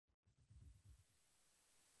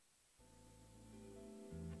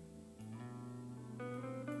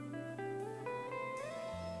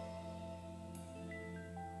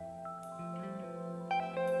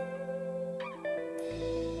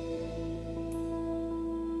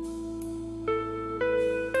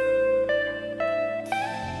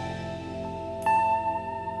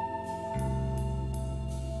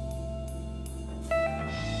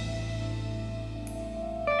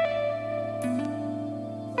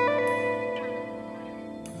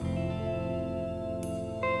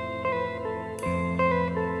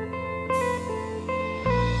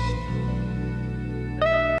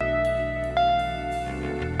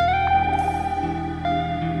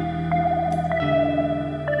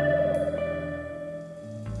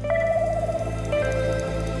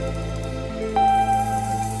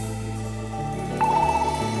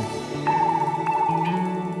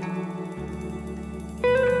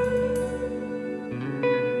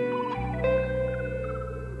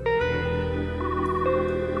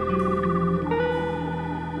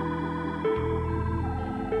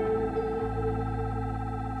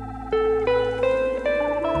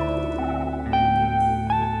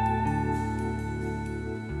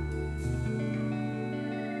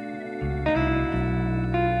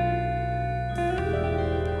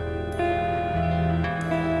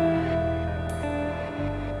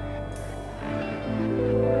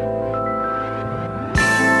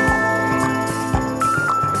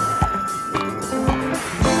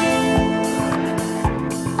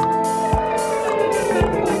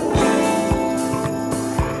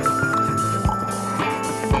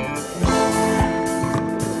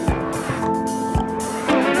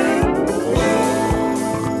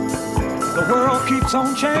keeps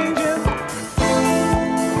on changing.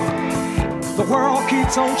 The world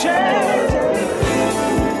keeps on changing.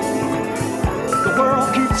 The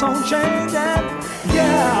world keeps on changing.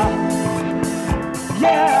 Yeah,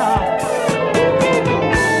 yeah.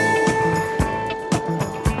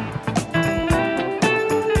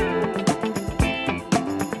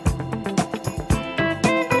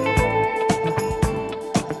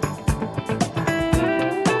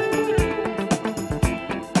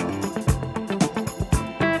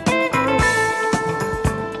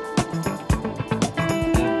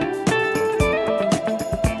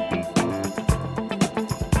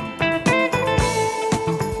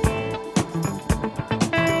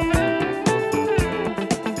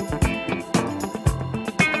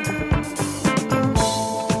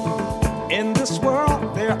 In this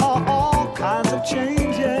world, there are all kinds of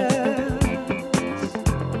changes.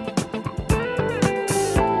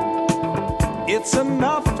 It's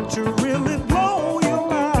enough to really blow your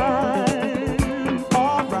mind.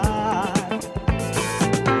 All right.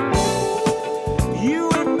 You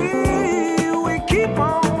and me, we keep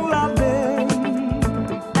on loving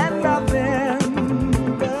and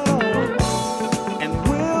loving, girl. And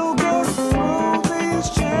we'll get through these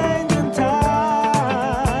changing times.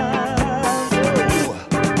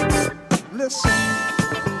 Listen,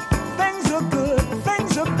 things are good,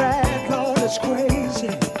 things are bad, Lord, it's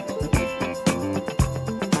crazy.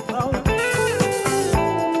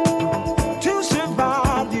 To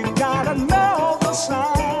survive, you gotta know the signs.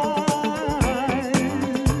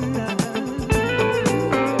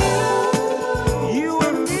 You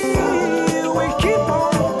and me, we keep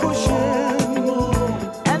on pushing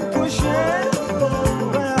and pushing,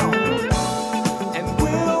 well, and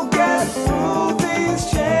we'll get through these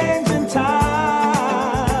changing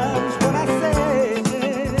times. What I say,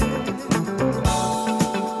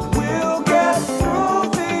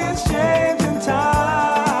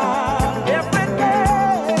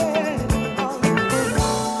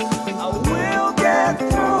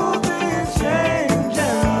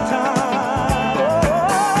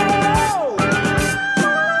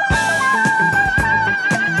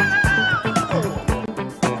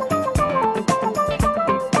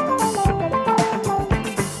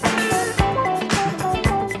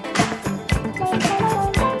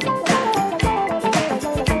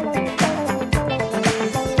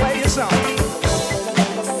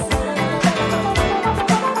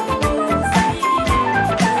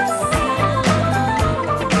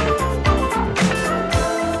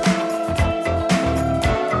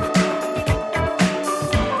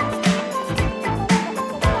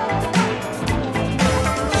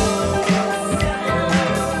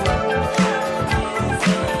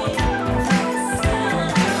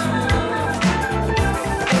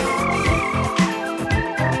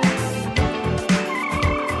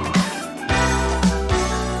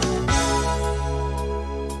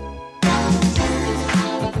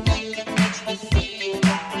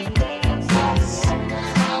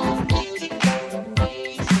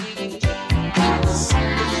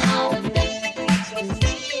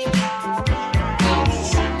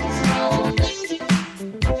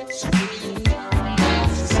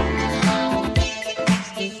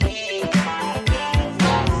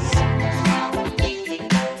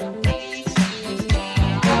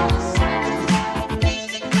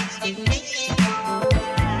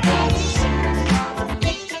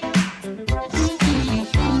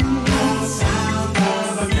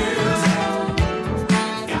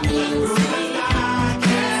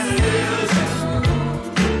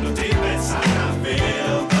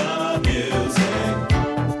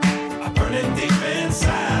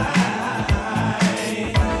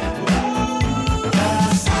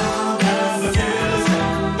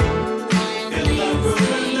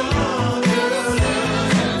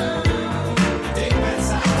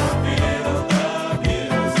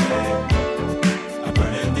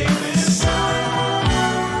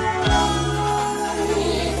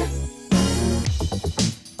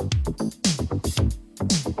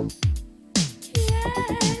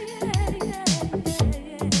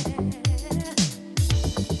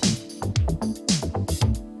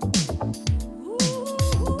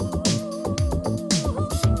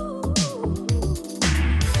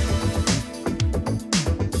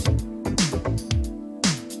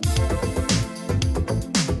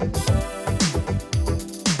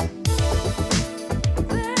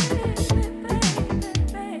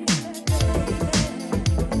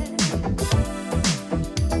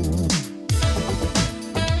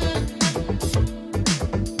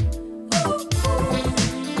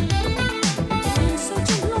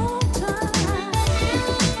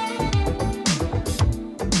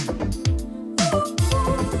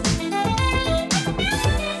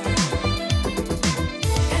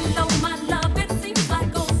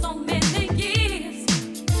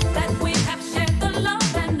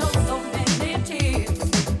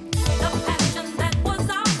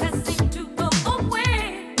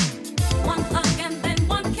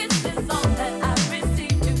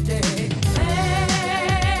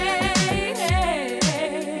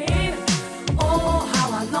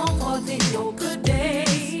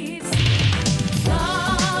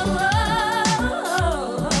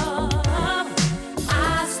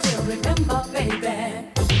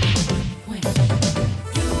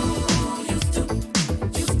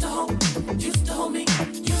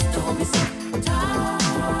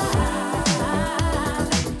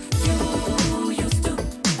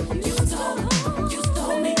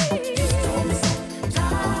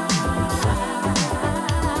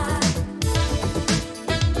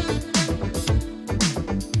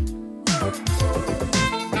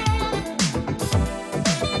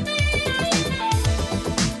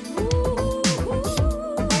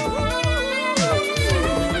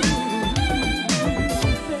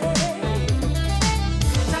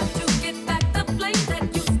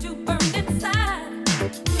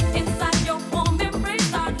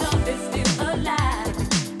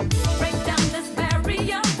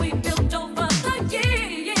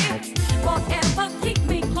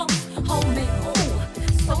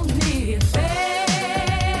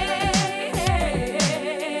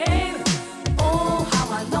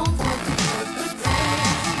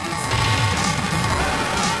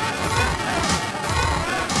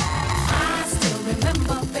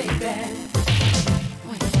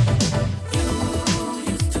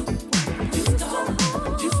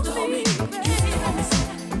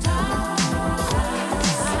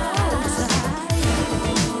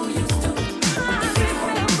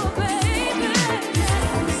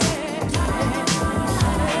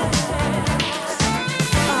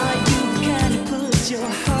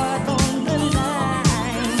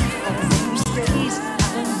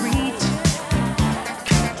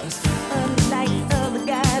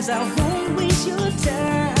 guys, I won't waste your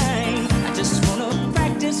time. I just wanna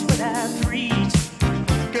practice what I preach.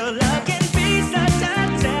 Girl, love can be such a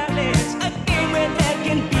challenge, a game where there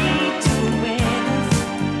can be two winners.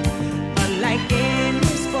 Unlike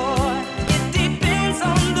any sport, it depends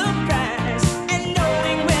on the prize and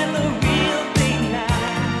knowing where the real thing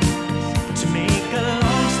lies. To make a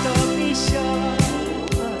long story short,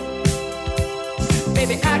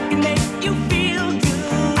 baby, I can make you feel good.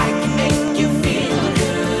 I can make you feel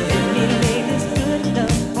good. Let me lay this good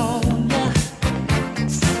love on ya.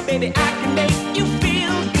 Baby, I can make you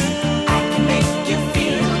feel good. I can make you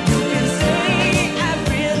feel good. You can say I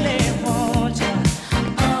really want ya.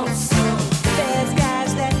 Oh, so there's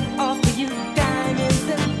guys that offer you diamonds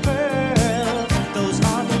and pearls. Those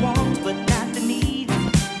are the wants, but not the needs.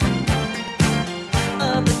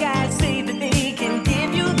 Other guys say that they can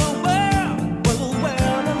give you the world. Well, the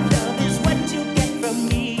world of love is what you get from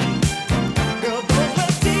me. Girl, those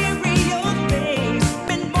material things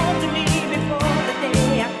meant more to me before the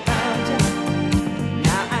day I found you.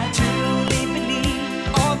 Now I truly believe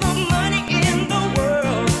all the money in the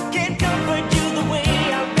world can't comfort you the way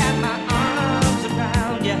I wrap my arms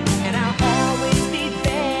around you. And I'll always be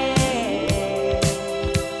there.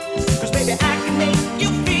 'Cause baby, I can make you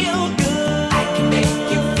feel good. I can make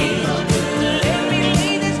you feel good. Let me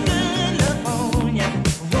lay this good love on ya.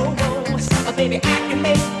 Whoa, whoa. Oh, baby, I can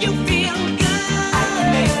make you feel good. I can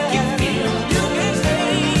make you feel good. You can say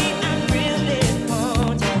I really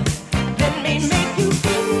want ya. Let me make you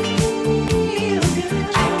feel good.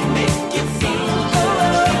 I can make you feel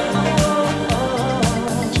good.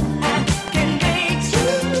 I can make you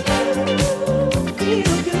feel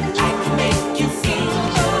good. I can make you feel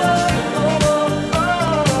good.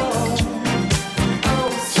 Oh,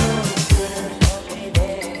 so good,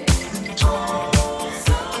 baby.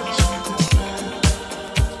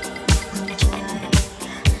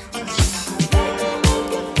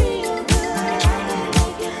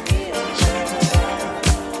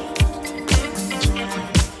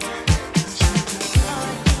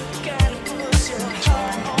 Gotta push your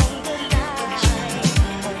heart on the line.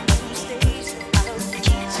 On stage, out of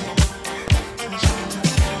reach.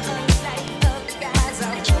 Unlike other guys,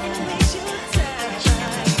 I won't waste your time.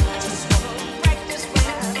 Just wanna practice what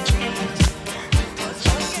I preach. 'Cause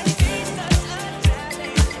love can be such a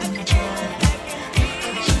challenge, a game that can be like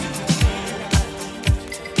any sport.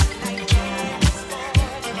 It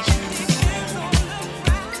depends on the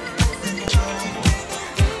prize and knowing where the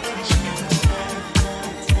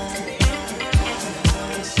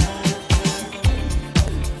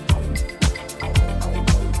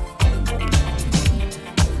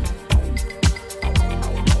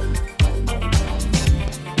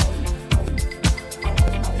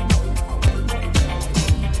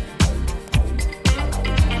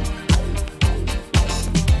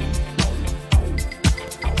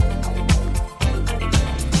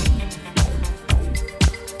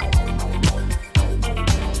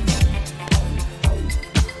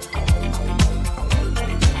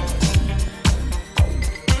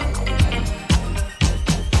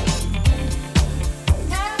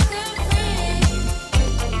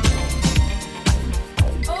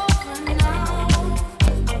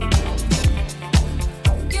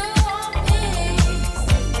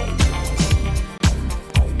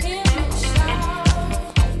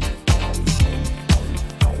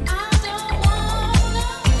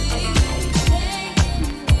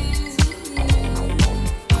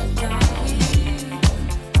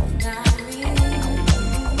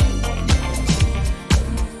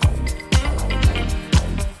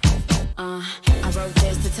I wrote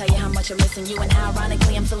this to tell you how much I'm missing you, and how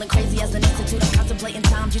ironically I'm feeling crazy as an institute. I'm contemplating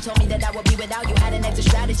times you told me that I would be without you. Had an exit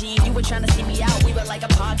strategy and you were trying to see me out. We were like a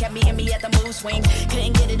pod, kept meeting me at the mood swings.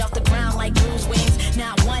 Couldn't get it off the ground like bruised wings.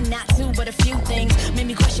 Not one, not two, but a few things made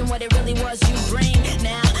me question what it really was you bring.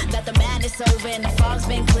 Now that the madness over and the fog's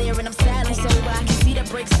been clear and I'm sadly sober, I can see the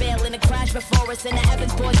bricks failing to crash before us and the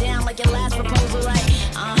heavens pour down like your last proposal. Like,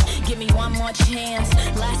 give me one more chance,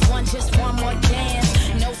 last one, just one more dance.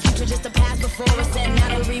 No future, just a past before us, and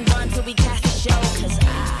not a rerun till we cast the show. 'Cause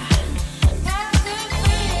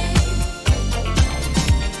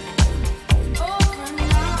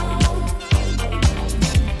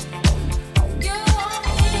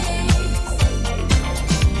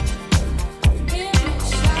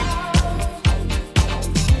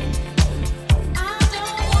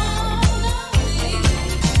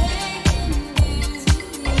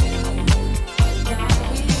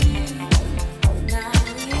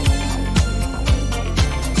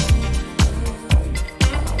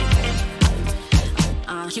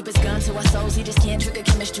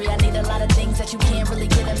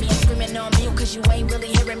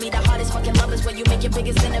me. The hardest fucking love is where you make your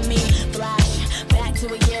biggest enemy. Flash back to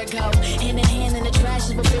a year ago, hand in hand in the trash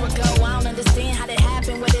is before it go. I don't understand how that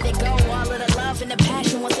happened. Where did it go? All of the love and the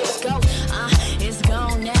passion once it was go. It's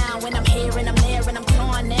gone now. When I'm here and I'm there and I'm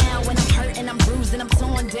torn now. When I'm hurt and I'm bruised and I'm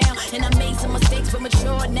torn down. And I made some mistakes but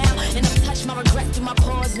mature now. And I've touched my regret through my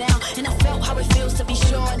pores now. And I felt how it feels to be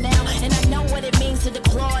sure now. And I know what it means to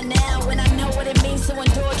deplore now. And I know what it means to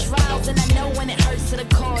endure trials. And I know when it hurts to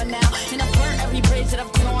the core now. And I've burnt every bridge that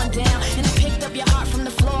I've torn down. And I picked up your heart from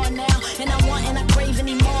the floor now. And I want and I crave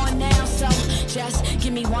any more now. So just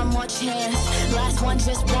give me one more chance. Last one,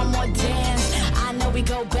 just one more dance. I know we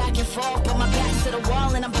go back and forth, but my back's to the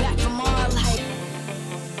wall and I'm back for more like.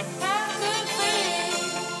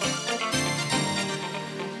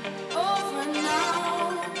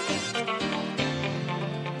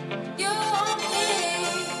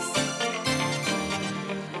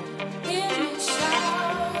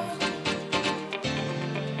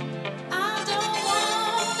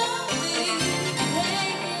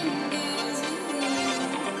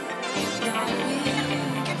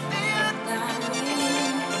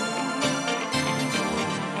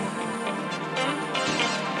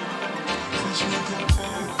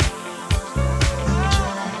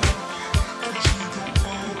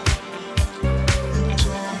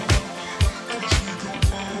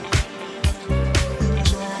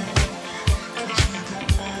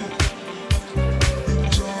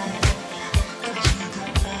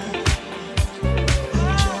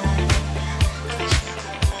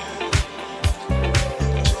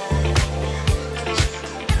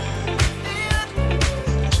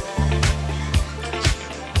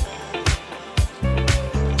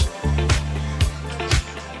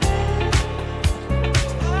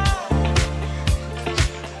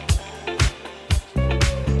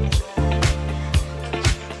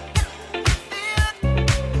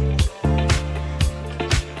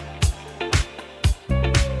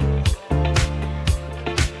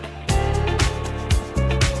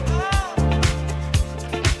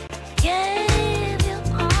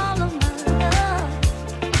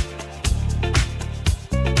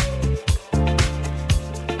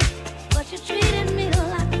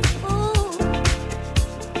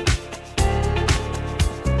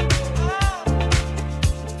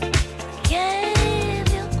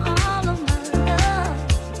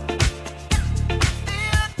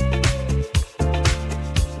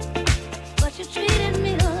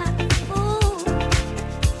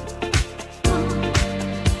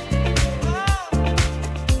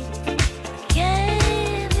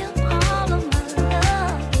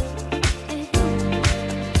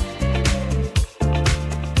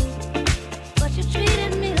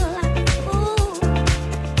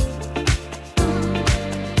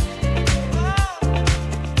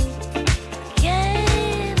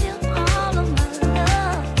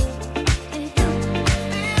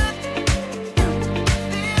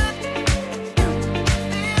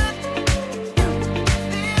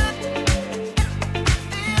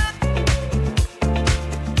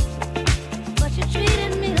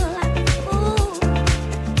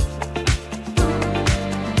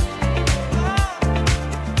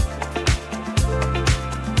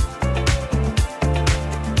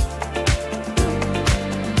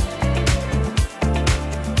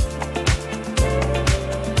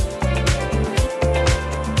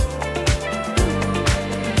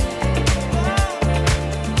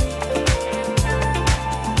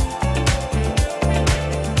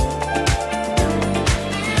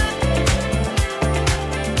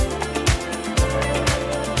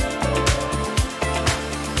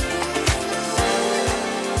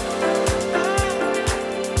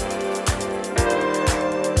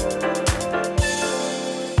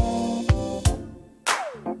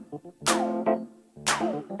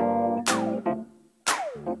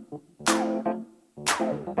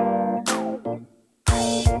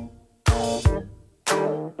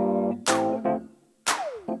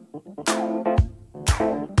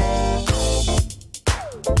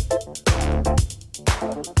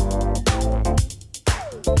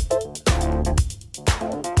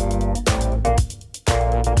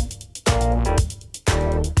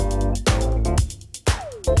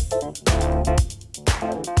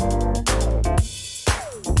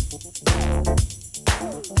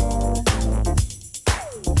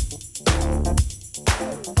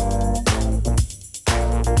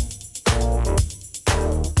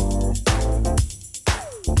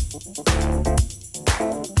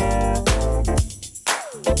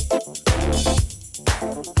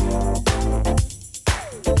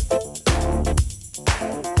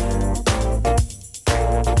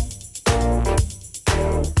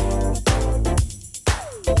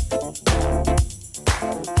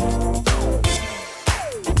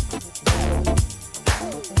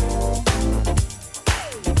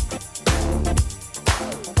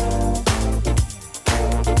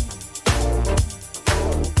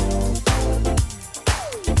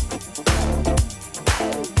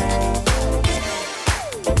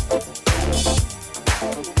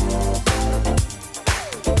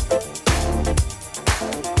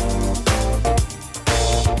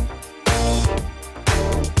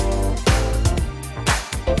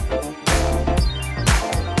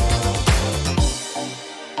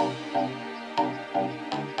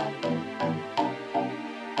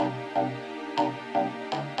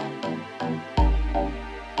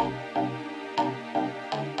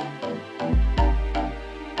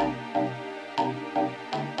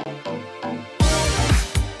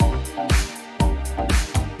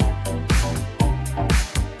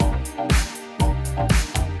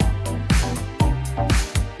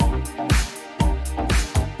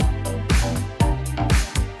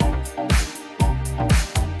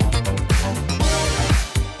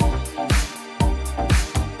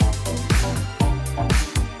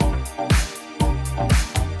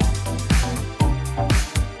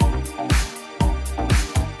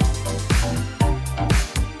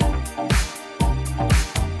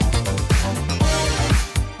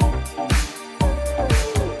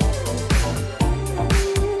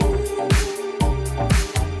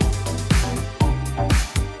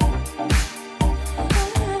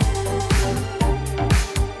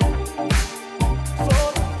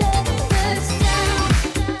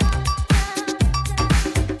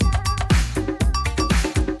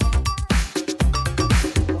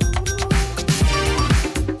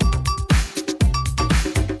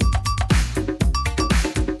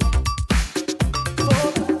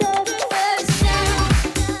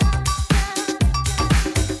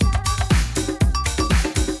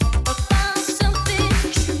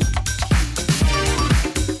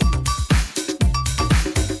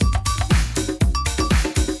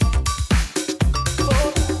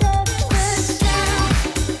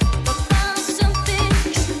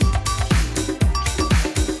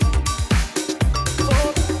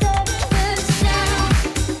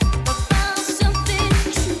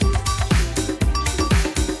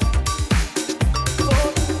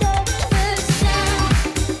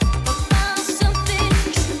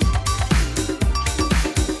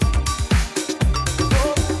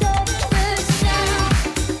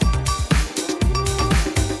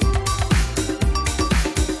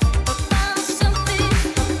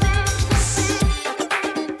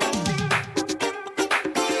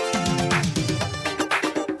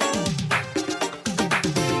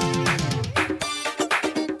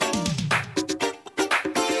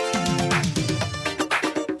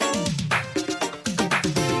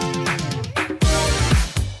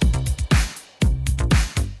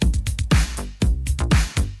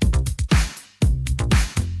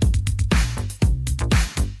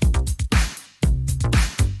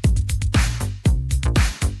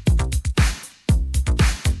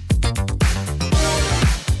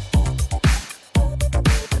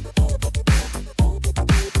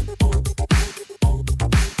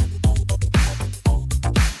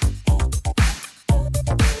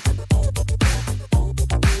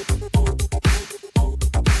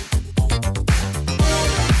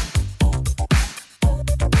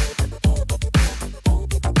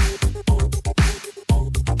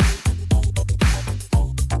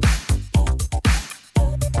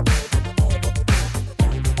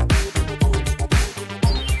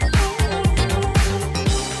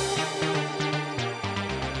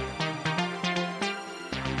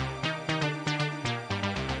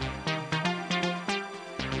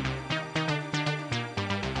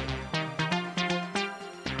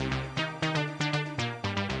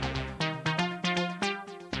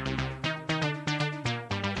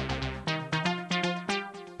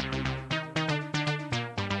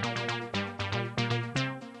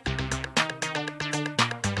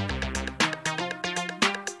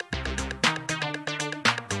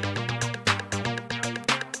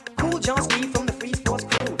 John Steve from the Free Sports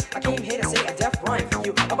crew. I came here to say a deaf rhyme for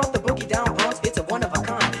you about the boogie down Bronx. It's a one of a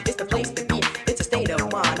kind. It's the place to be. It's a state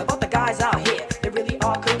of mind. About the guys out here, they really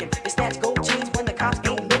are cooking. They snatch gold chains when the cops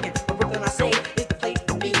ain't looking. But Brooklyn, I say, it's the place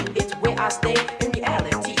to be. It's where I stay in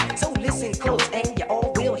reality. So listen close, and you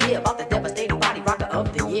all will hear about the devastating body rocker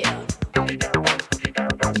of the year.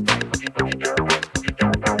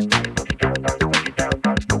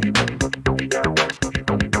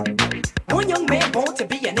 One young man born to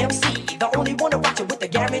be an MC, the only one to watch it with a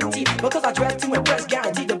guarantee. Because I dress to impress,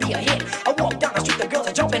 guaranteed to be a hit. I walk down the street, the girls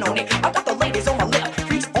are jumping on it. I got the ladies on my left,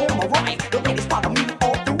 freaks on my right. The ladies follow me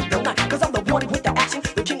all through the night. Cause I'm the one with the action,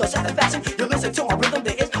 the king of satisfaction. You listen to my rhythm,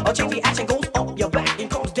 there is a chain reaction. Goes up your back and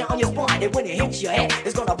comes down your spine. And when it hits your head,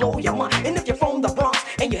 it's gonna blow your mind. And if you're from the Bronx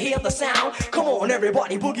and you hear the sound, come on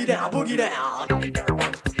everybody, boogie down, boogie down.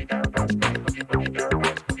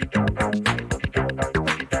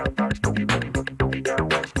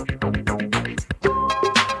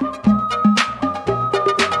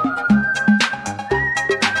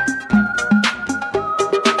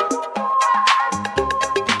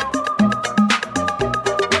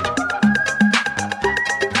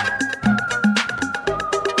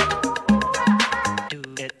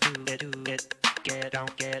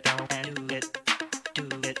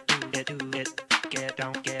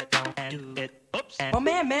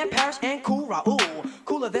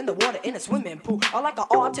 Swimming pool. I like the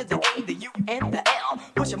R to the A, the U, and the L.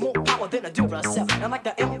 Pushing more power than a Duracell. And like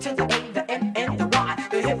the M to the A, the N, and the Y.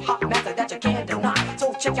 The hip hop master that you can't deny.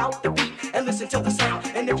 So check out the beat and listen to the sound.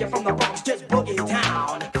 And if you're from the Bronx, just boogie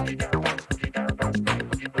down.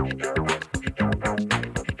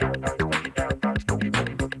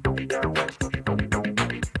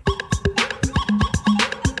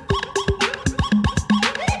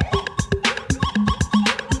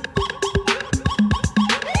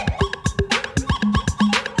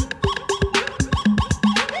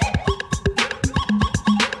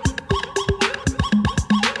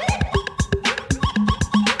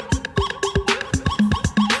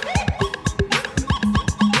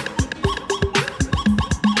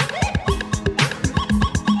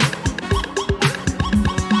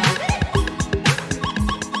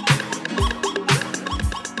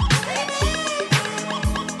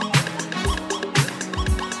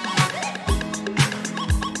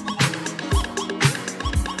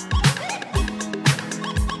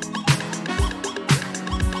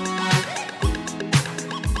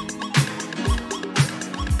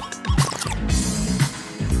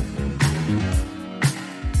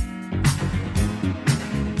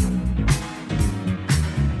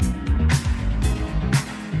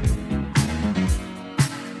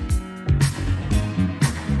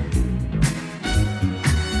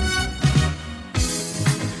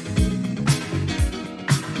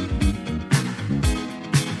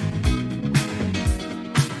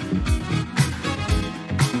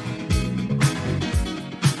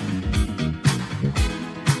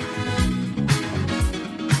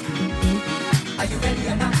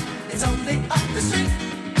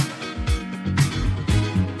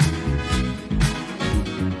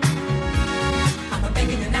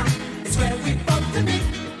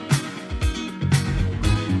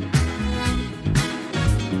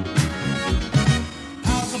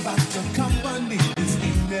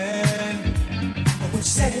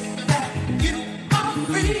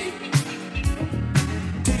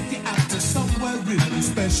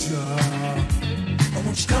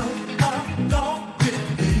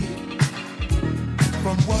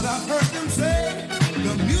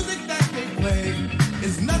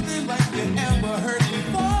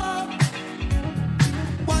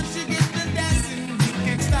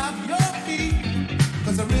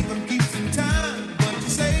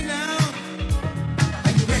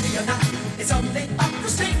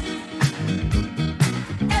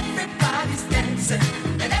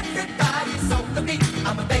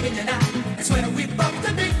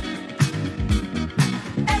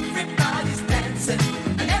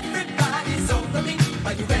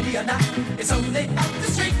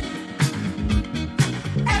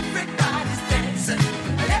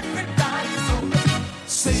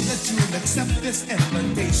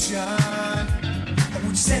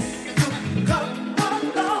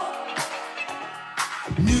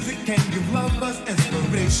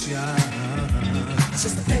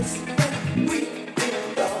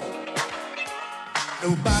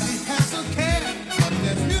 Nobody has a care, but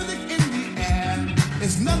there's music in the air.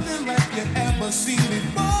 It's nothing like you've ever seen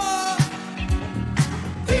before.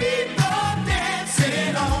 People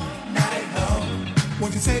dancing all night long.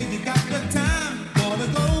 Won't you say you got the time? Gonna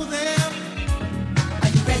go there. Are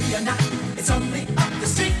you ready or not? It's only up the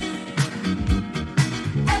street.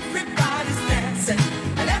 Everybody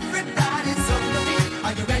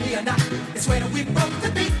we broke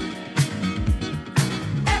the beat.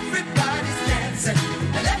 Everybody's dancing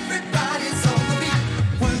and everybody's on the beat.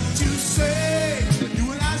 What you say?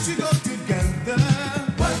 You and I should go together.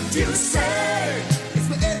 What you say? It's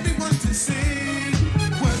for everyone to see.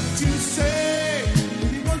 What you say?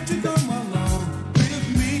 If you want to come along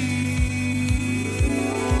with me.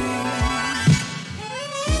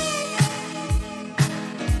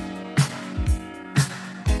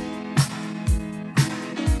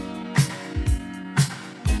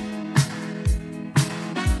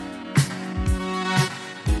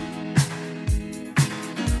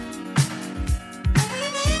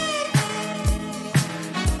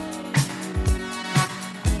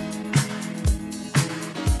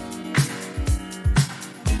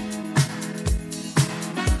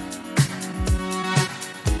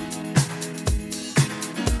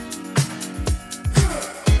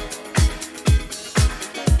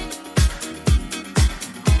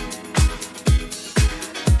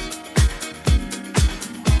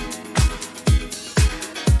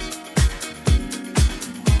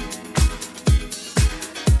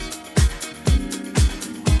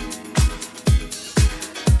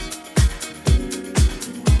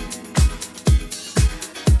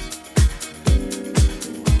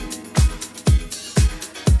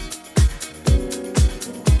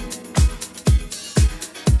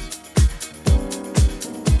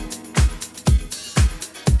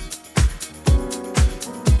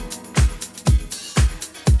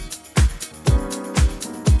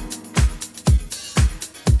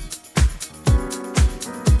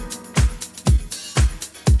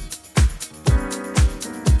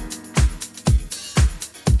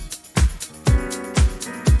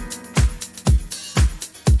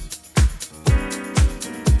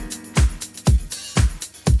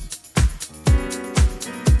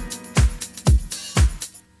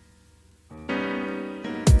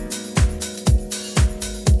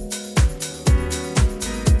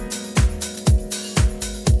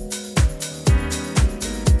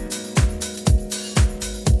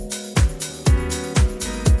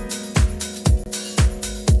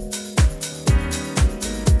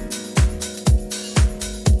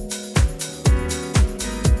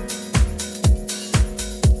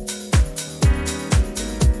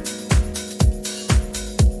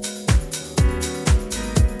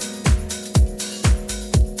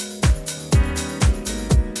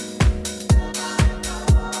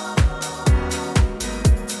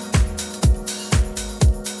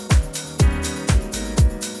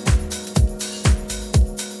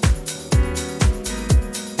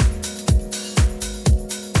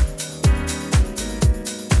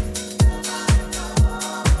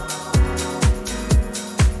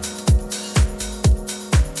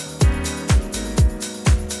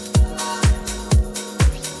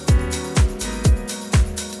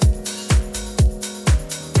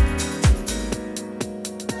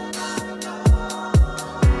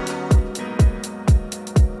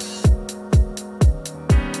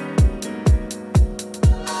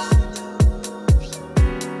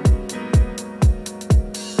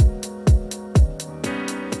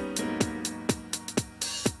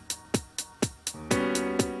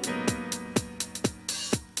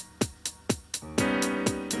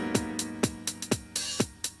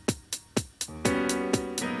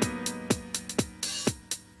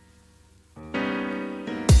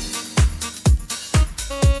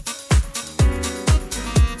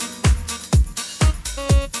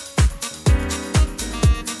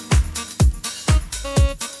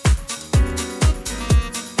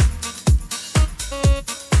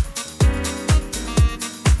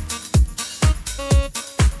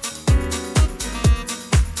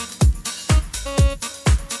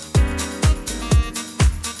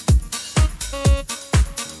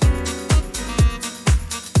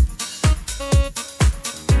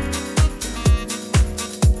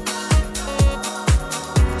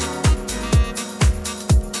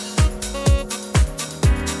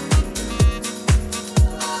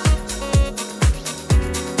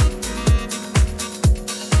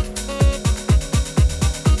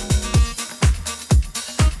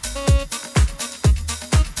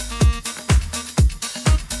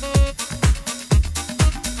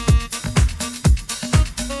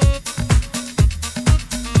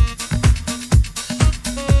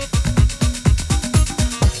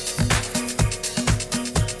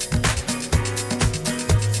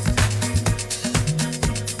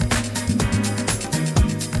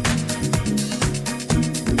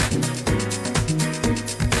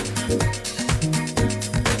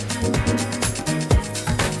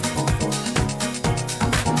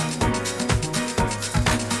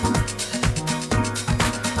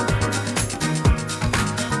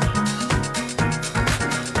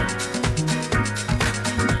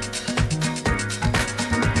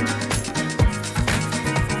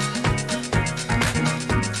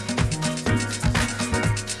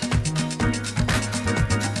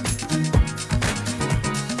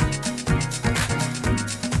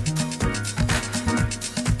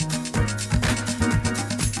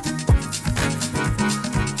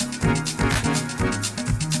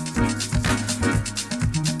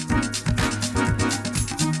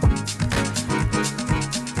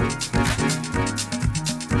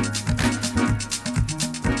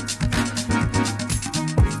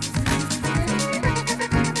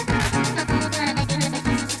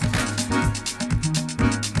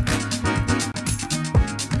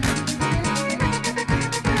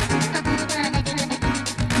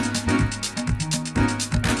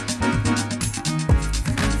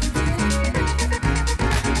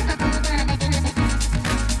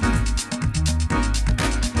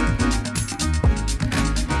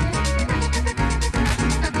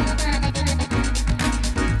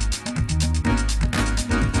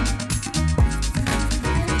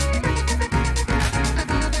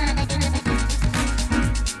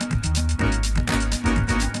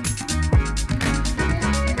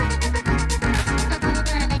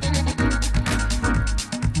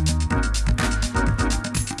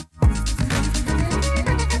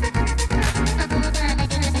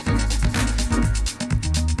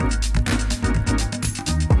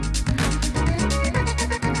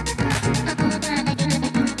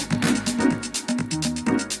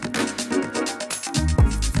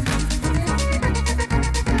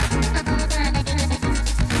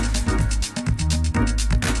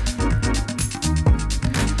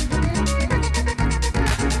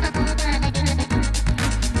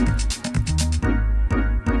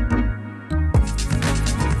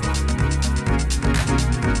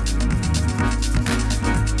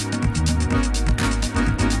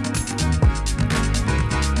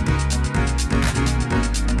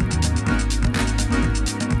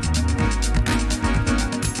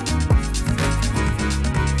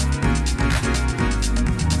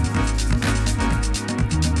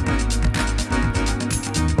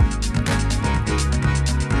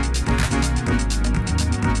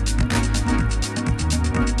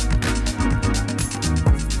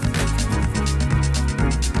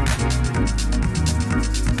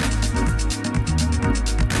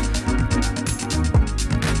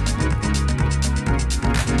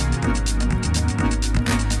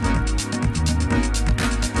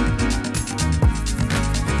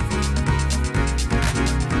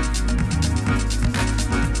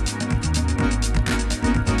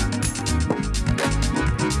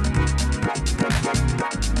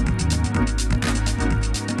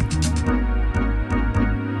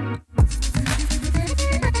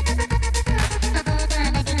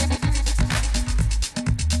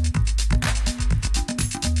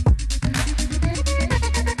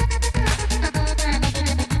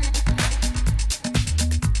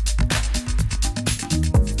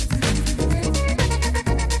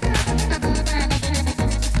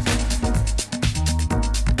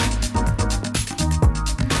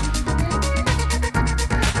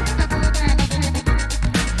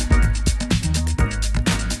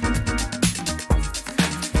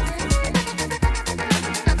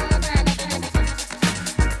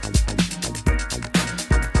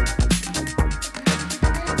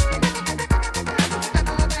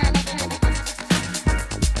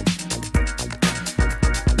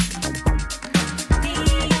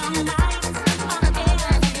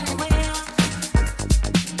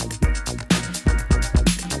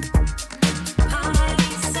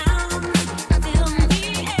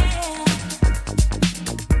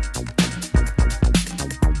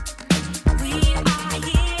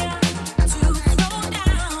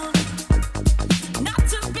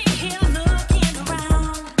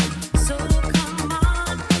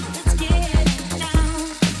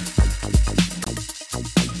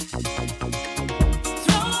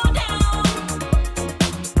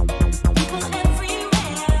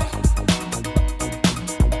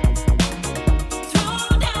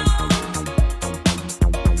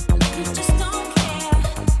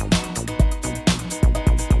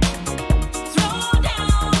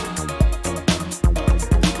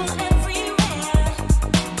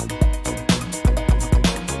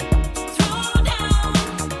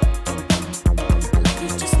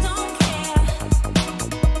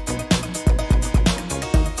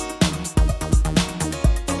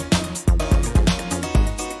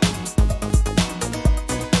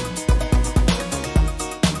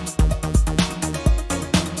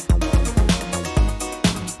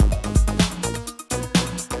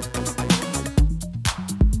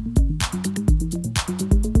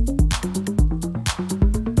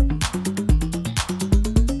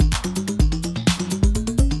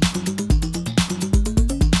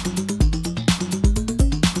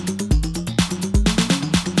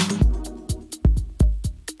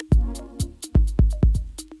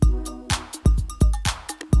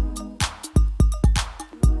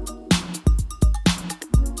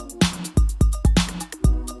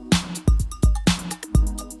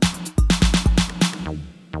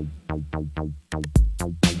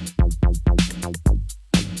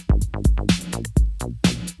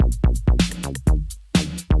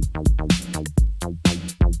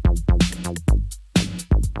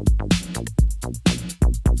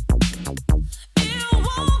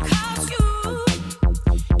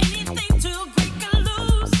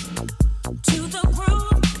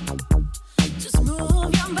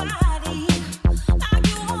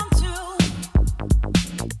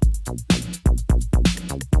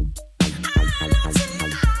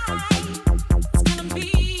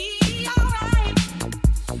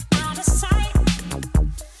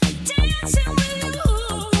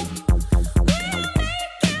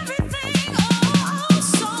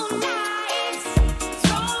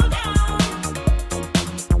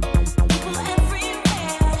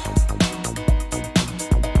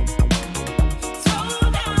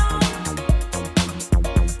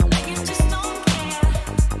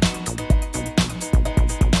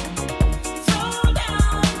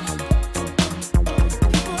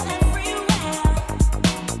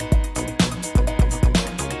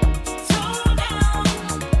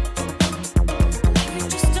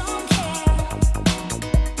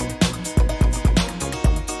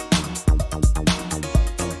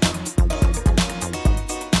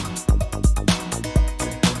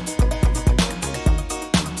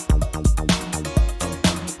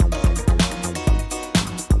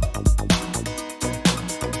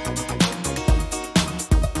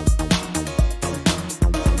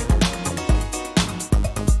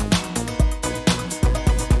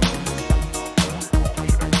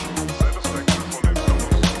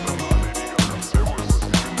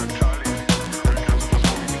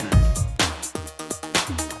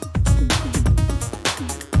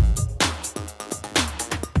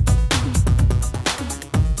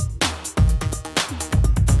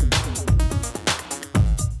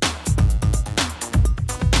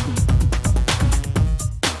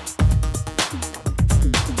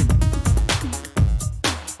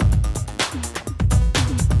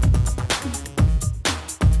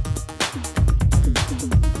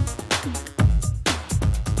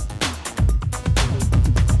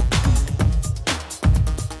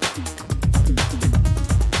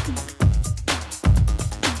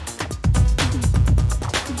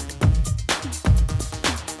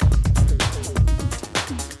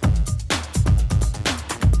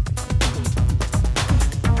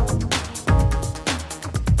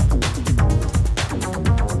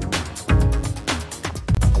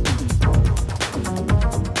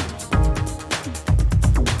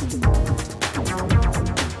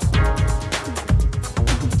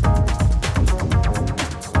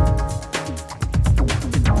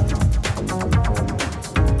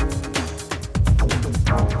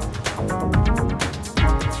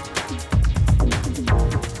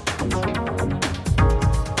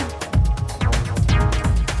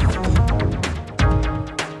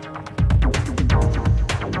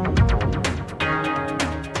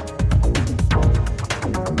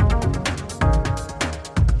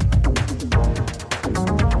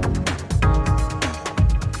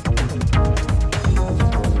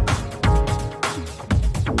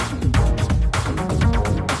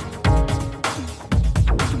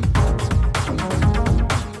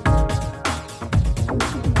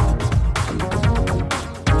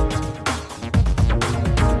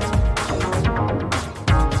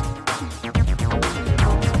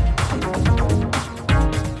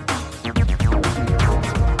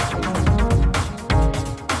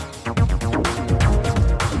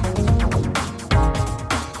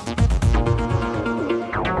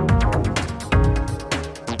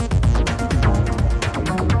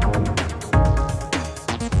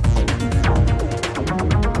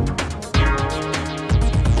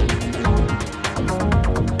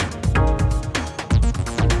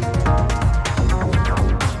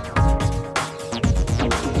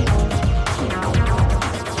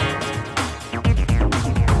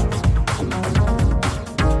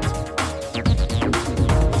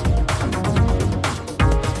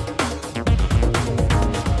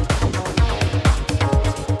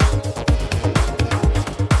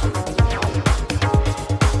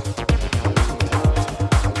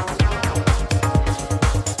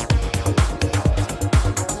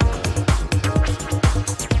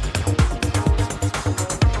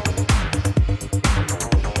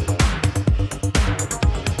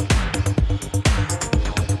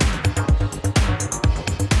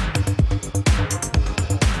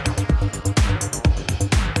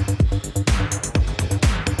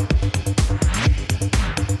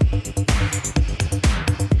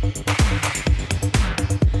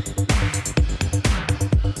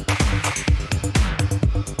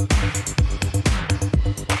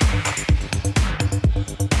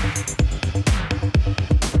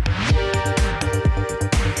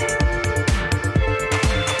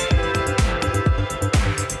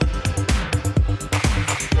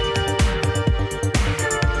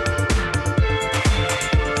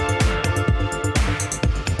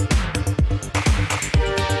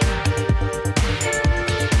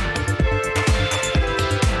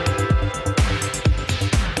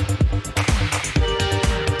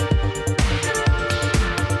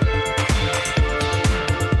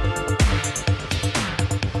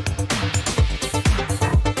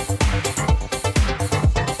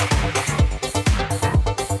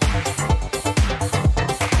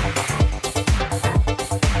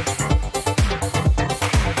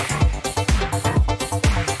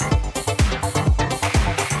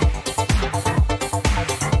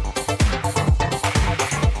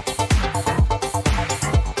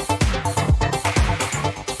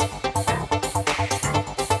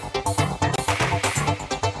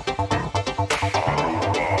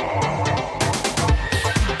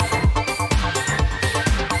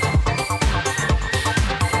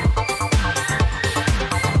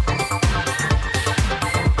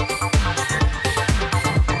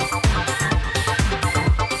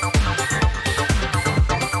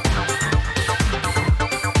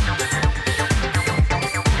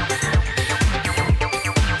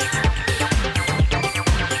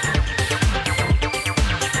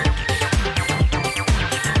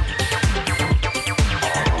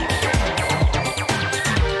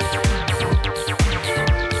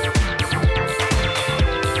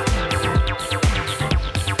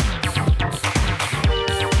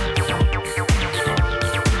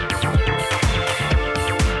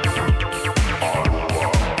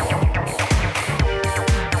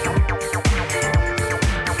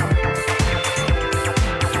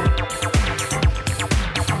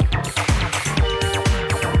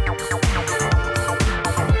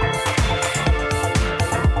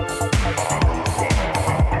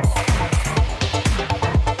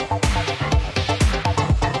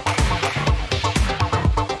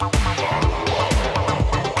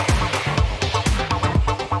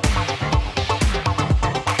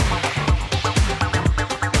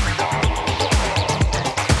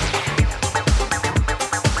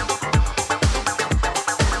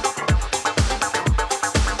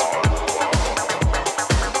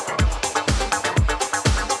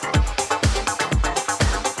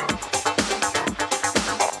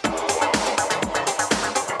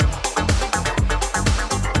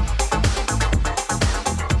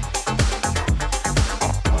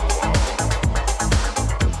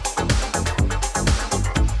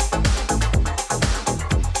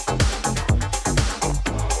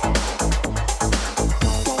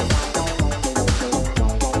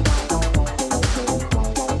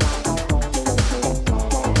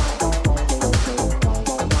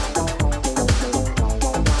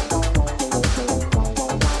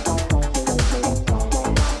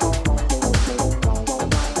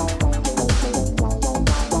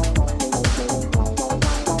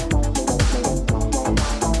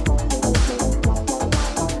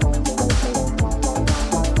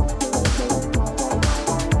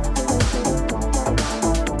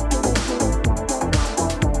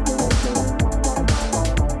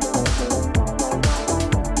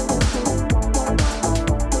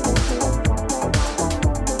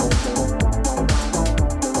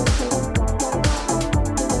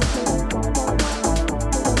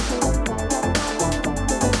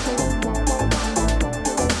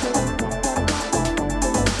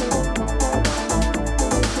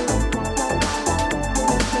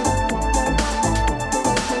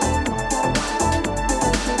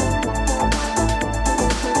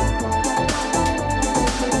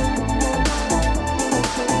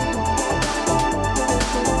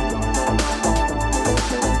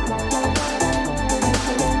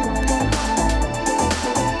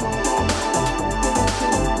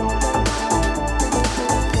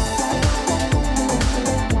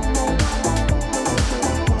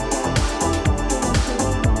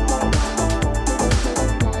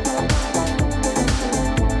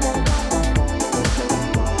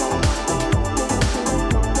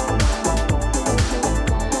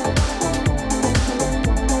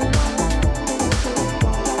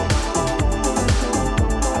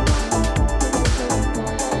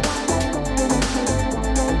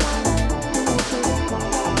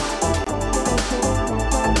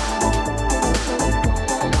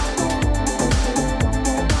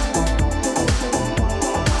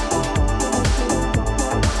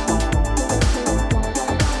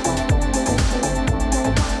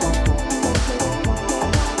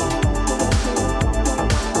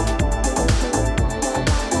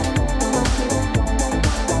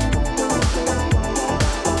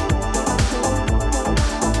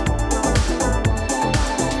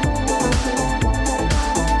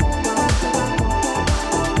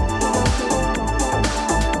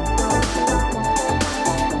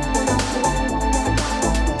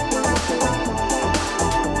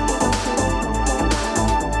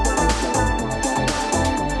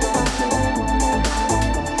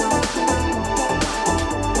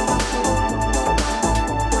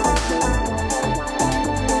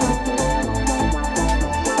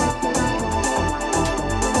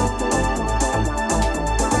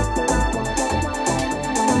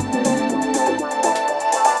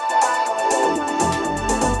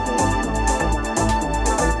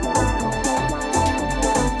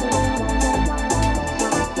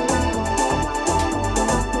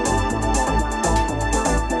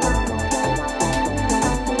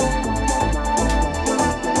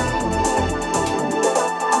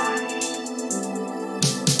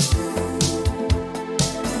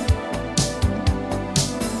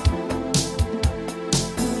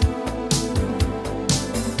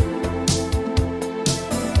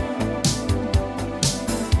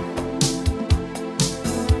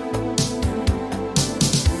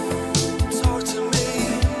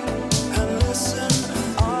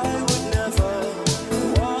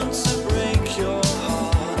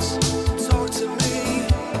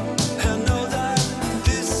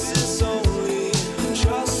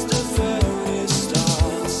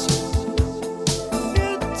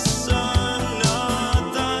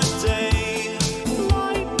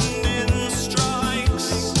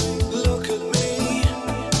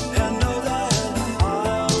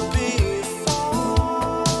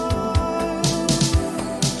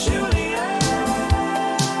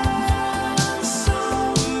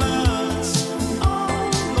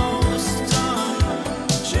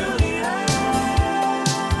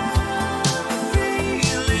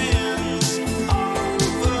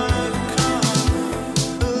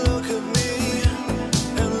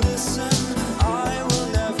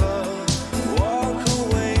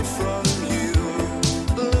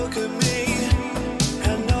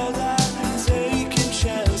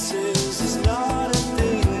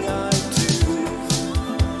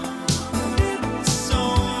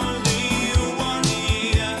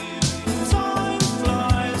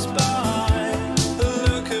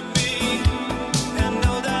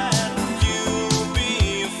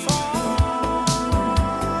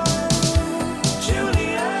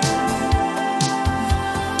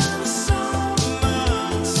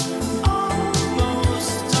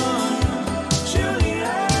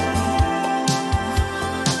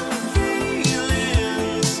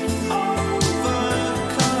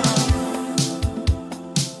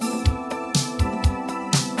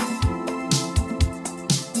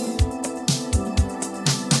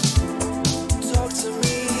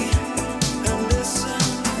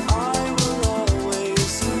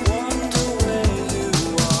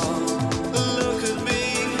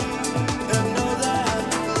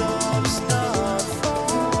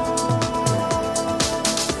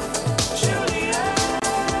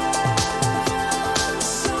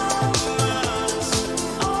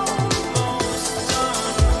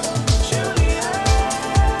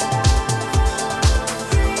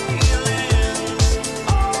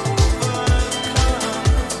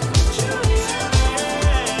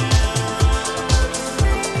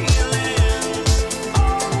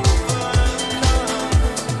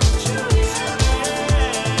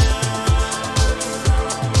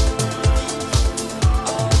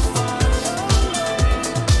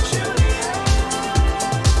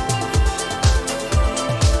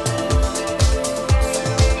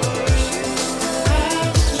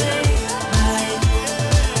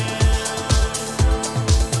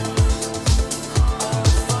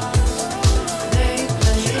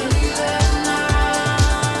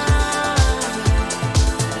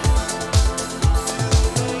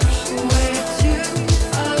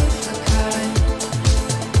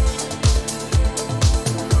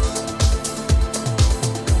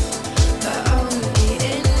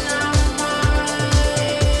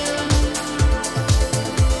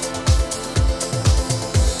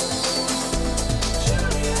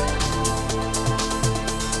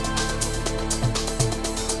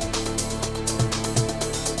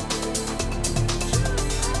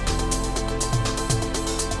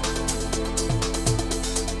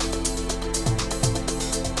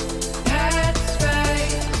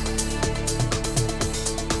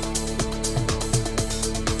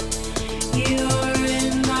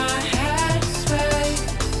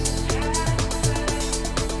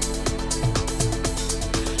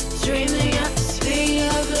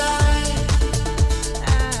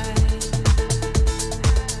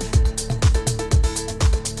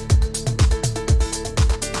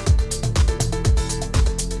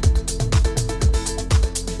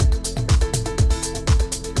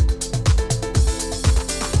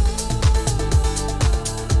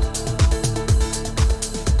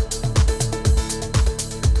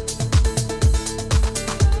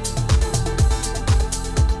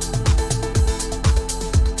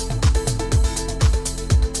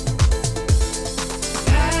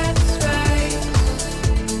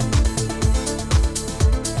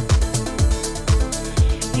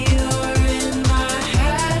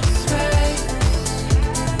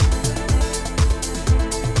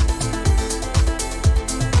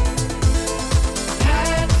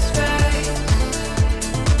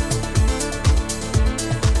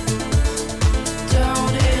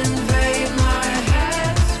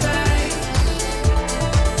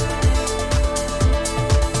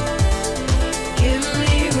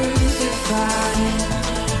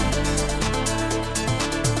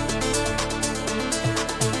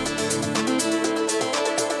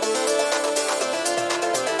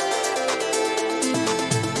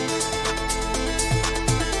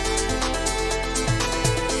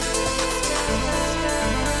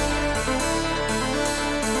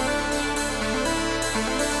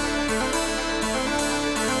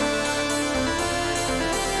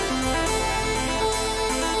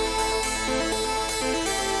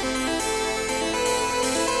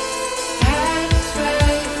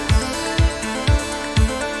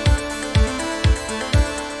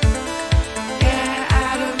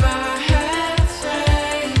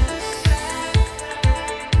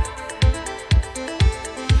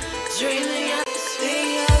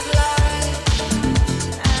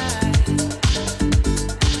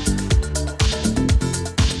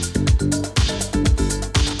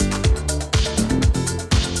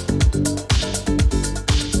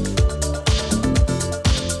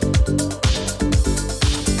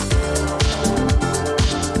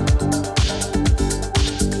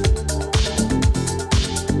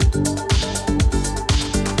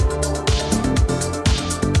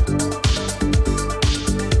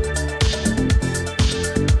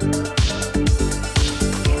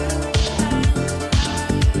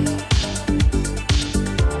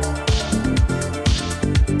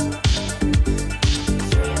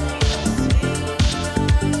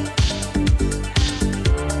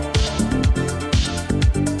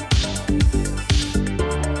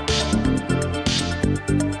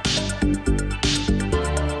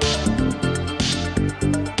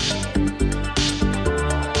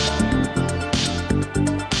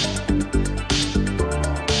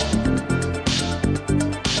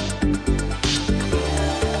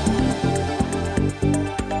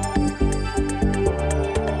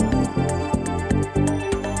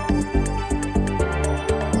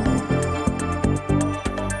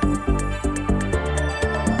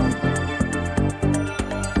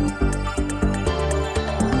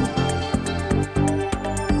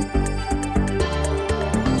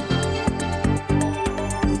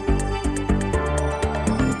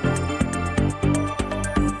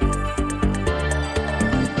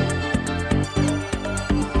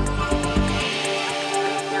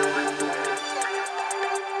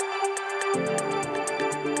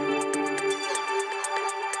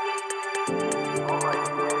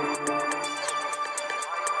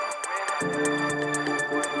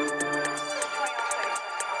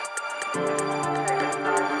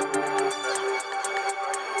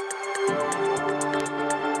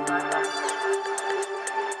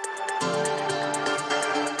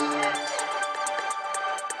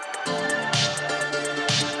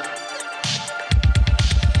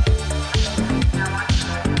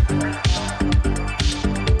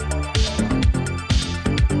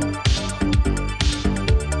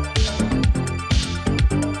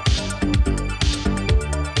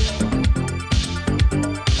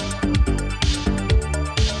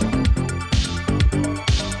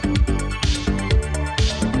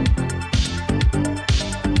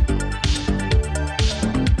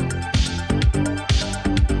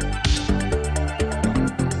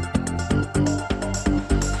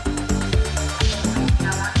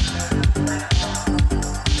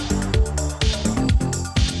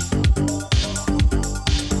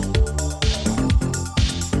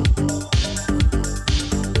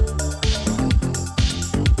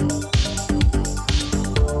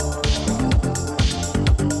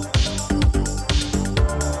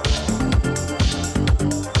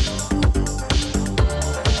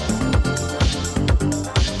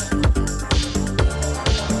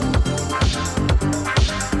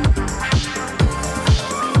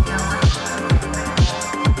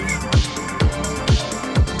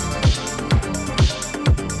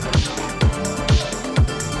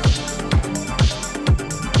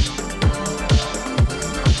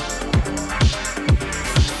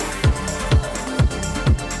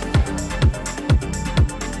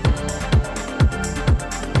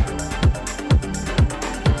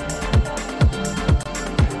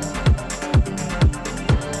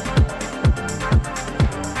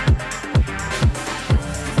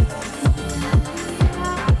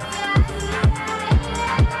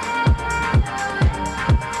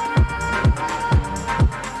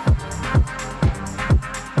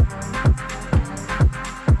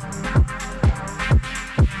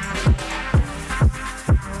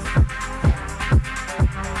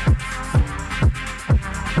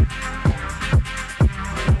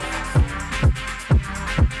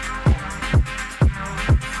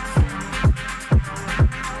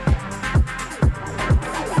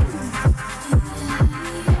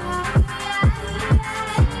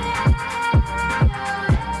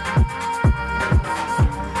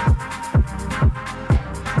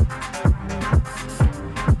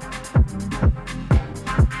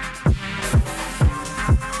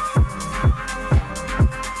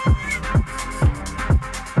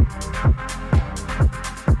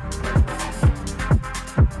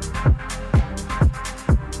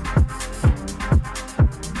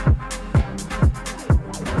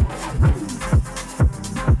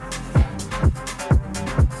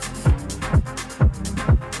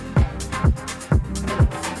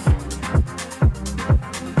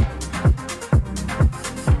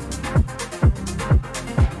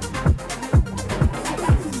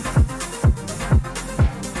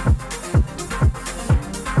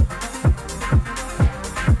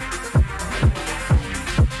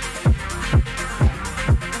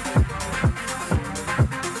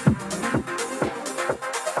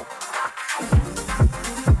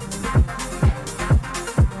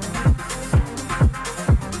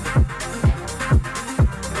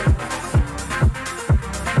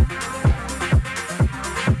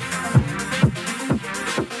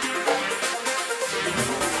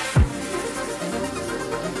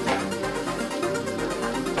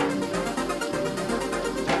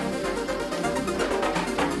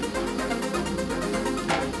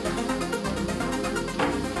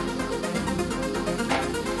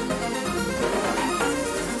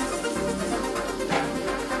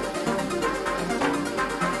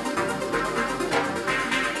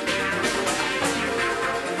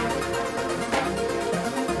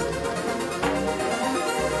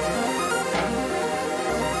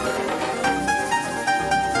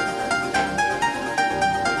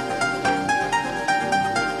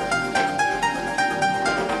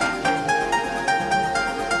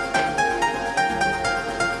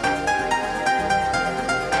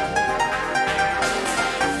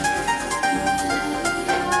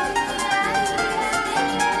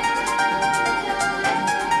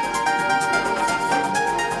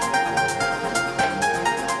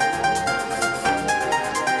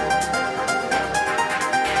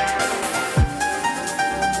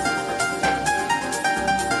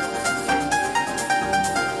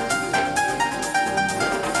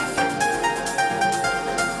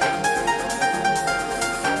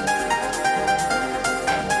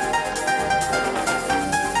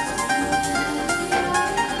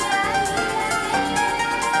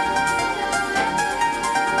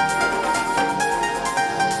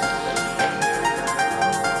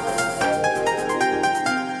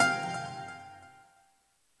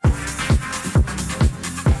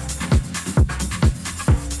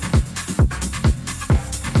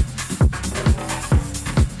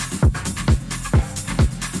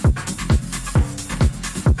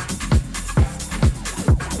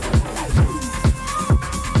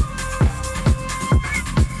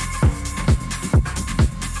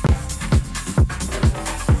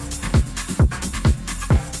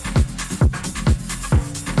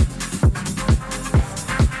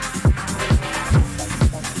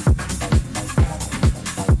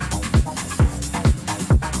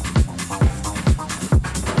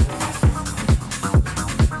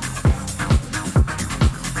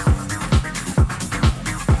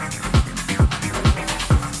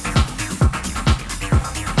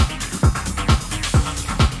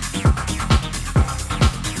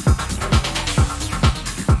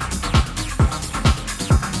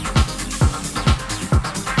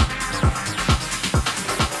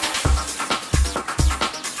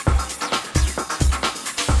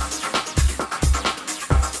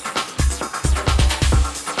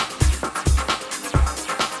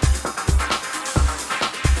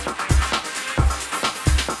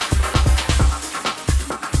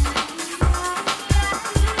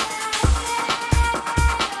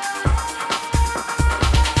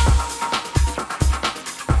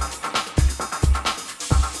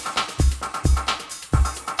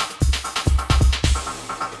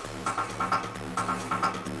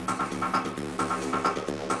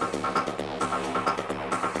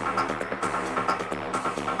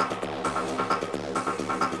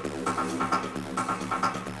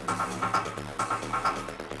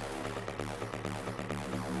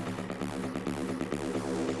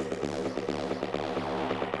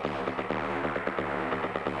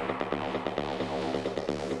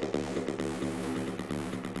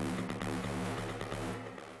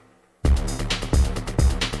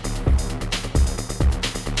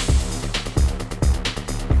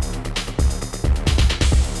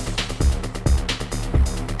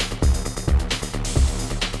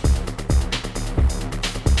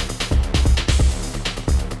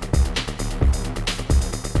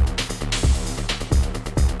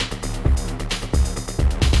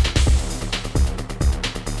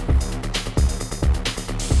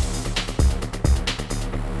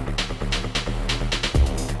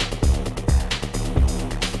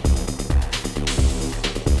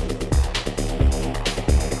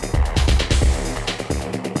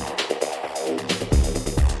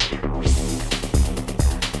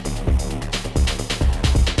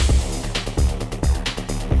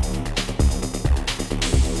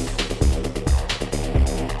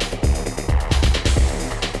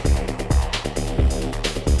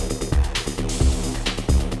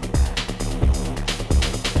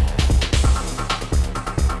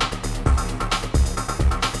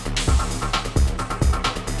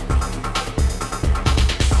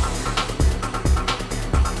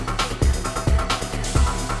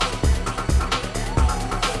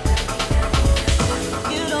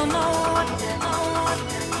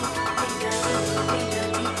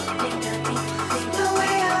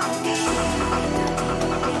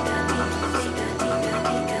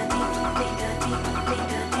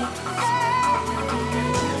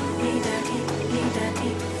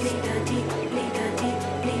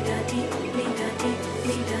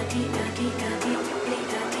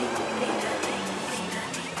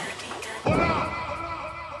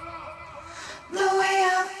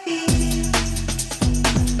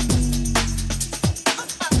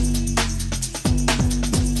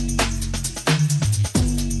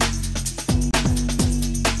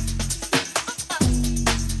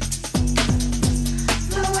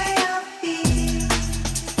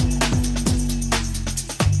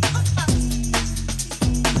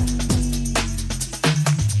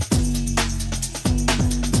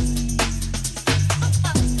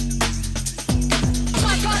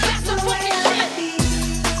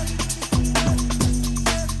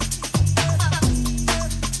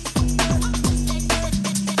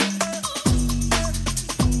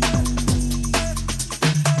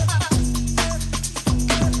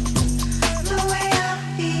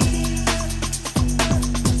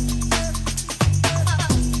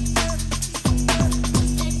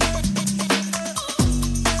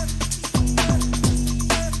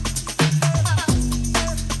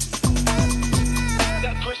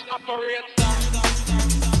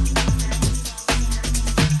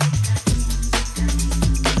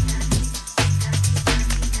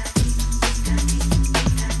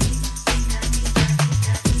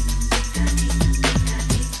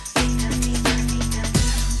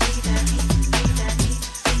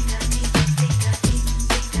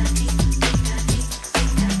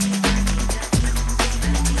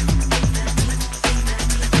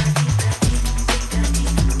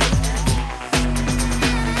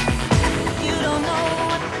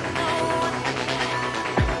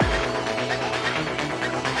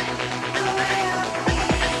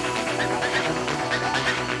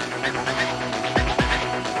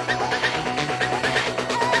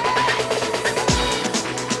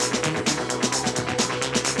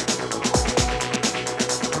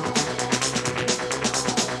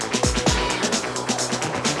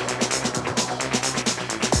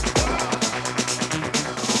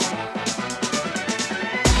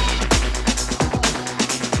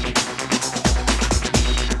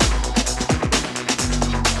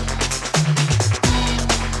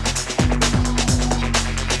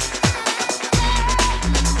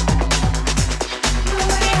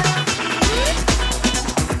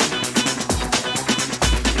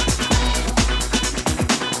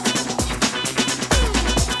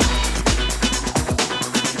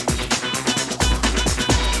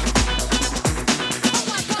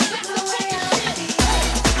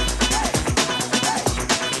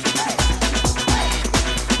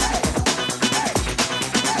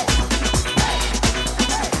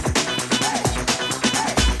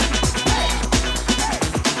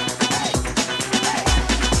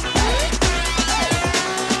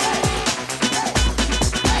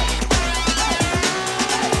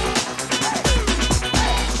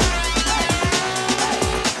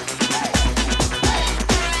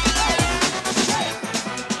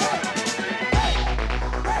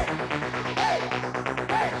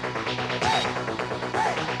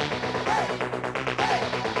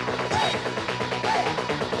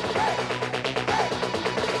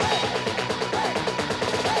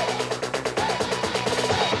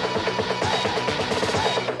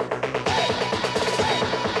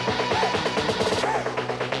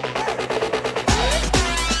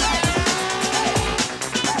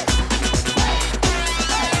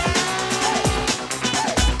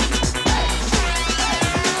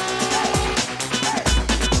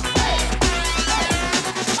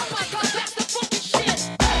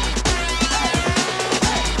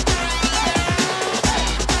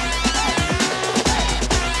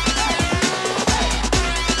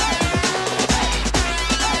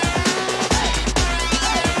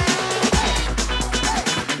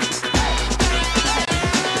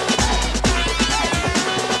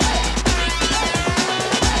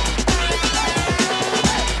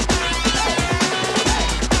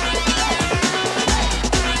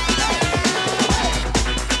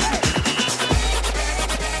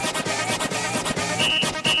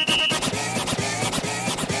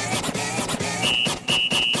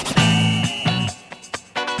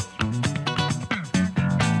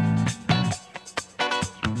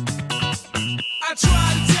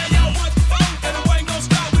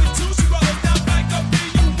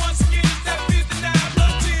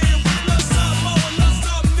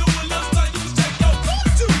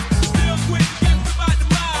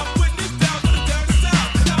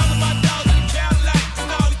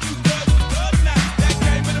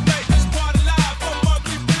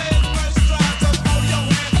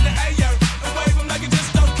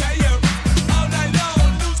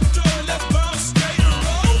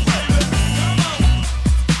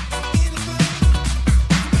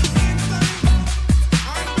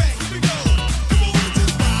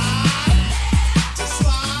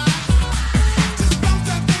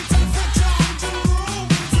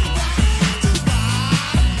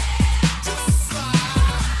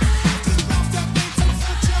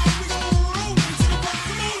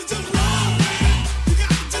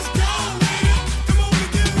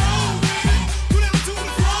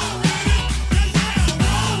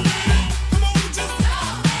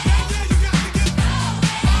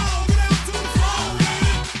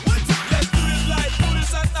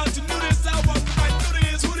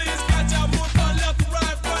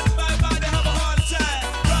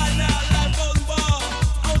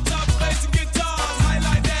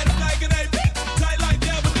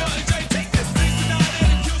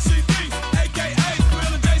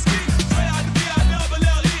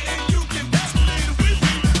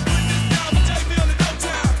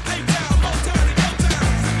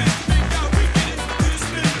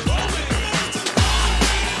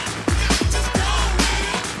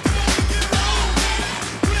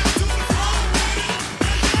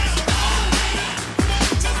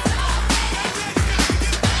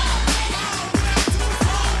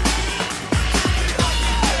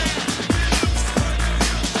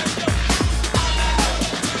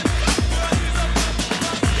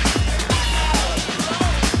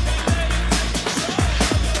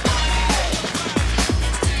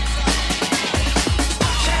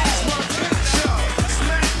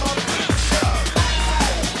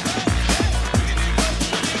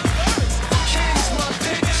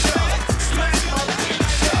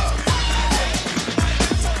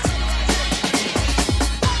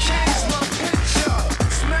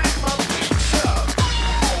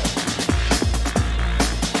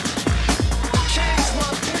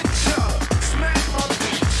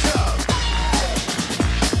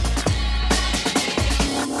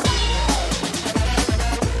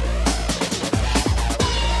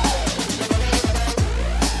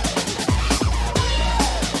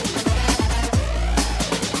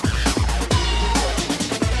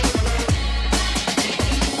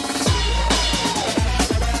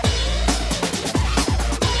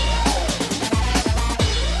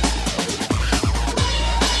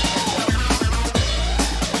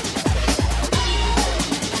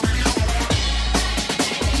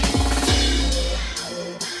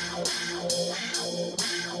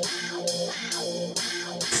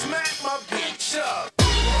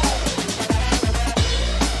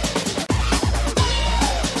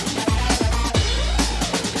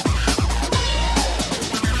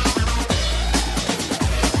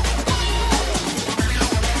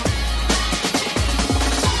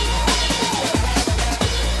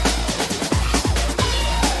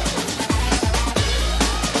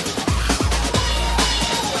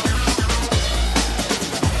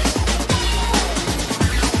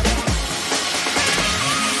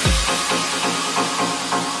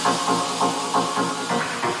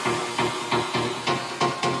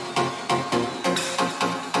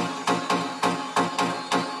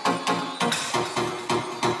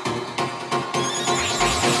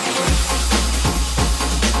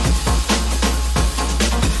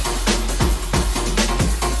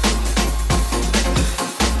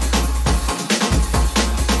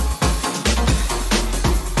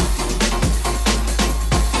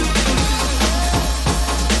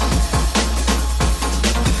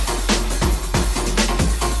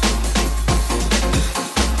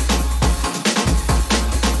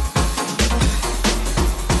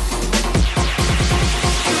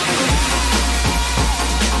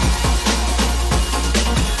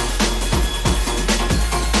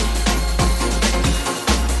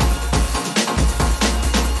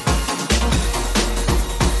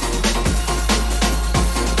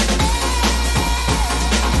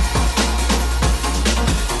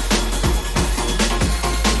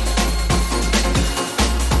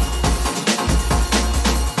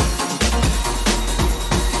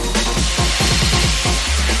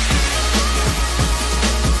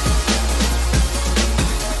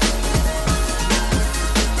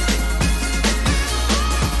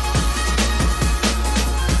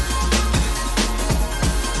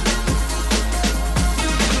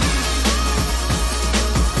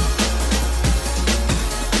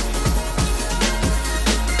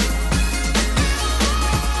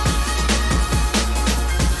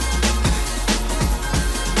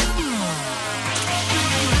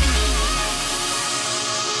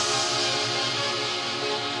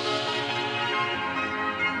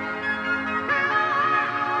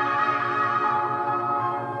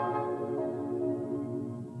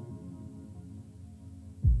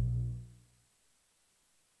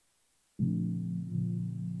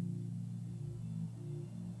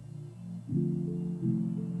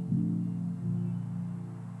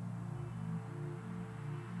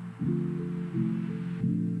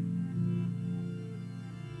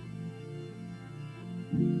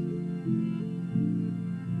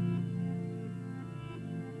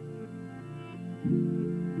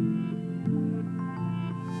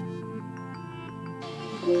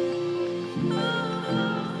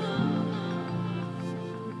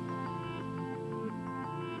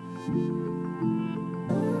 Take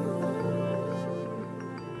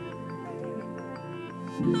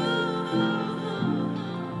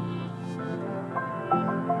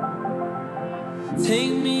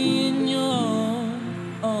me in your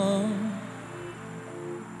arms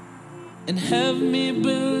and have me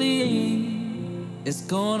believe it's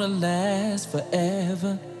gonna last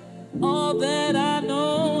forever. All that I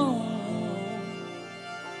know,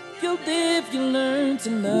 you'll live, you learn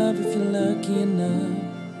to love if you're lucky enough.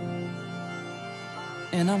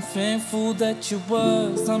 And I'm thankful that you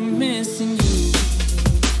was, I'm missing you.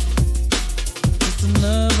 It's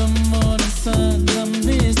another morning sun, I'm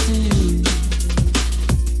missing you.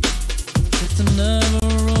 It's another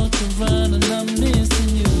road to run and I'm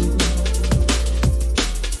missing you.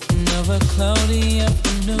 Another cloudy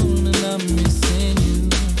afternoon and I'm missing you.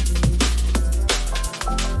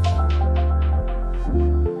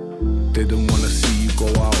 Didn't wanna see you go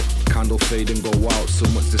out. Candle fade and go out. So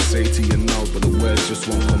much to say to you now, but the words just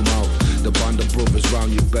won't come out. The band of brothers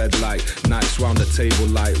round your bed like nights round the table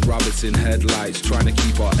like rabbits in headlights, trying to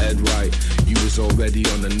keep our head right. You was already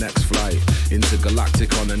on the next flight,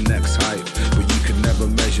 intergalactic on the next hype. But you could never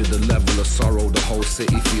measure the level of sorrow the whole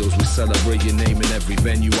city feels. We celebrate your name in every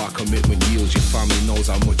venue, our commitment yields. Your family knows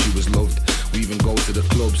how much you was loved. We even go to the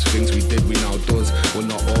clubs, things we did we now does. Well,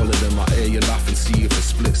 not all of them, I hear you laugh and see you for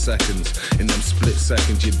split seconds. In them split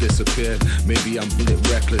seconds you disappear. Maybe I'm blit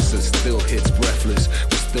reckless and still hits breathless.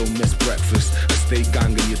 We still miss breakfast. A state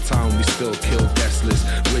gang in your town, we still kill guest list.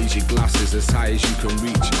 Raise your glasses as high as you can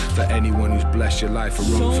reach for anyone who's blessed your life or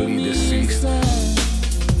wrongfully deceased. So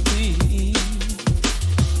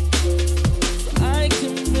I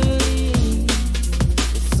can believe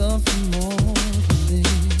there's something more than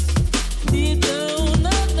this. Deep down I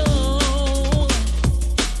know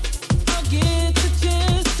I'll get the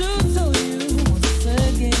chance to tell you once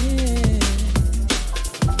again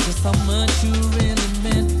just how much you really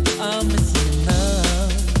meant. I'm missing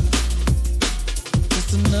love.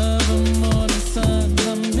 Just another morning sun,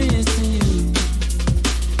 I'm missing you.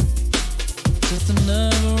 Just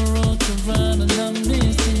another road to run and I'm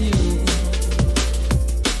missing you.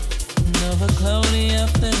 Another cloudy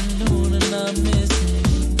afternoon and I'm missing you.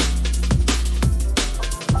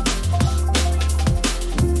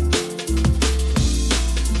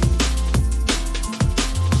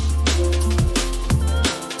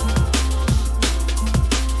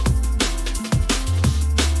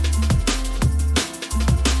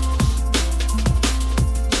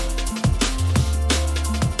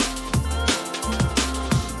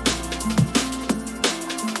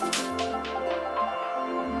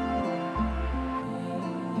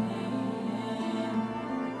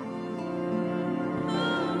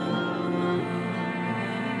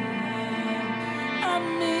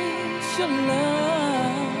 Your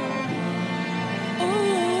love, ooh.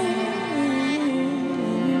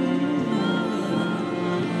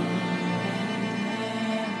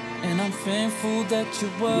 And I'm thankful that you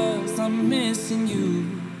was, I'm missing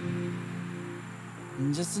you.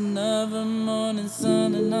 Just another morning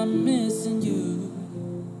sun and I'm missing you.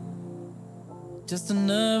 Just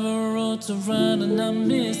another road to run and I'm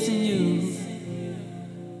missing you.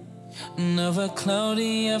 Another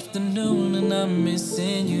cloudy afternoon and I'm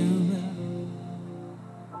missing you.